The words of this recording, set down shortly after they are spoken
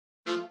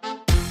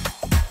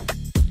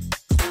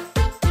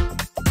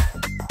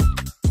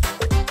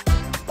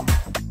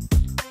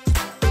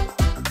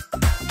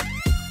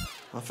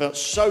felt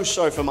so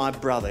sorry for my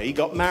brother. He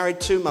got married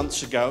 2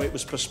 months ago. It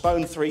was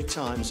postponed 3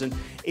 times, and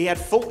he had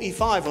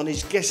 45 on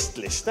his guest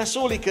list. That's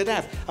all he could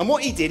have. And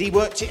what he did, he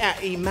worked it out.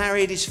 He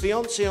married his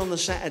fiancée on the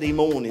Saturday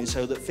morning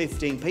so that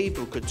 15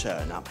 people could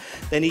turn up.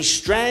 Then he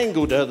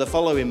strangled her the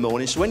following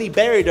morning, so when he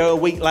buried her a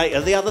week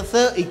later, the other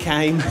 30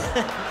 came.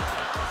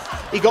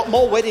 He got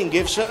more wedding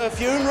gifts at her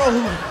funeral.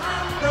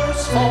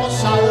 Bruce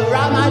Force, all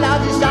around my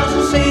love is down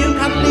to see you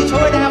cuddly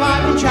toy. Now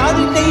I've been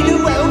shouting, need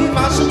you well, you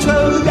must have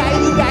told you.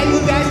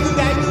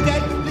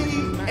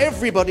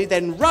 Everybody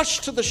then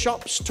rushed to the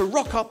shops to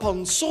rock up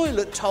on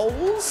soilet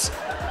tolls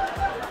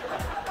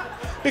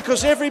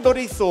because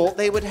everybody thought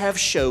they would have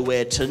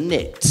showwear to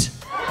knit.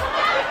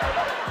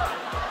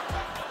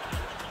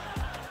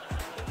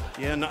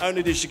 Yeah, not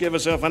only did she give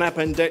herself an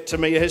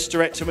appendectomy, a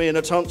hysterectomy and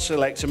a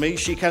tonsillectomy,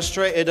 she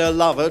castrated her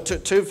lover,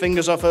 took 2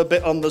 fingers off her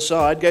bit on the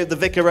side, gave the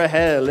vicar a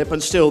hair lip,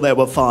 and still there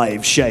were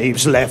 5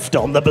 shaves left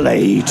on the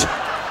blade.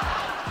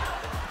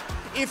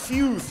 If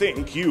you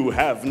think you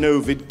have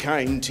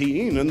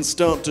Novid-19 and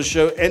start to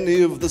show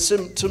any of the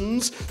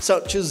symptoms,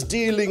 such as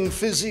dealing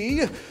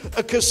fizzy,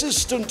 a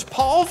consistent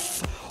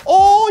puff,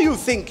 or you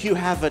think you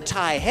have a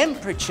high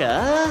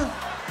temperature,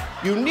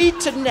 you need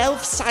to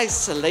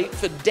self-isolate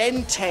for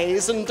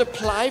dentes and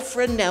apply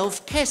for a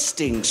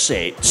self-testing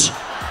set.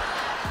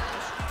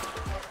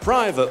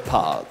 Private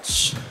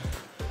parts.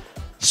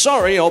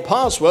 Sorry, your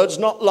password's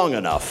not long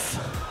enough.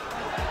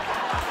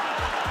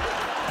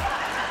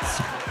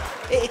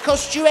 It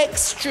cost you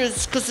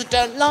extras because I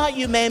don't like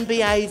you men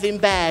behaving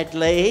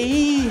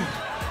badly.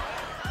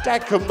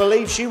 Dad couldn't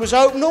believe she was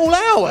open all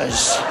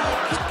hours.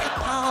 Kick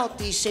apart,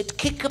 he said,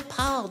 kick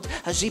apart,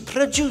 as he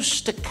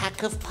produced a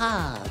cack of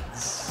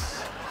parts.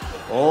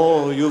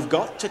 Oh, you've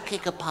got to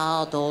kick a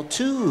part or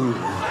 2.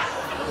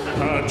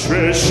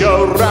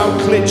 Patricia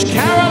Routledge,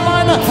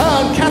 Carolina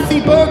Hearn, Kathy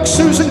Burke,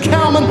 Susan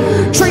Cowman,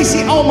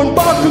 Tracy Ullman,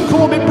 Barkham,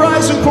 Corbett,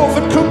 Bryson,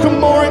 Crawford, Cook and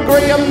Moore,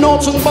 Graham,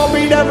 Norton,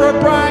 Bobby, Deborah,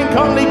 Brian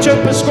Conley,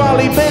 Joe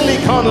Pasquale, Billy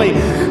Conley,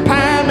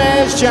 Pam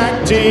Ayres,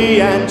 Jack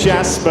D and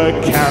Jasper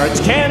Carrot,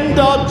 Ken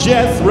Dodd,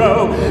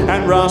 Jethro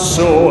and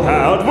Russell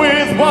Howard.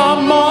 With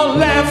one more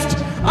left,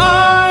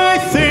 I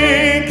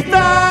think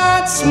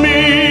that's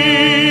me.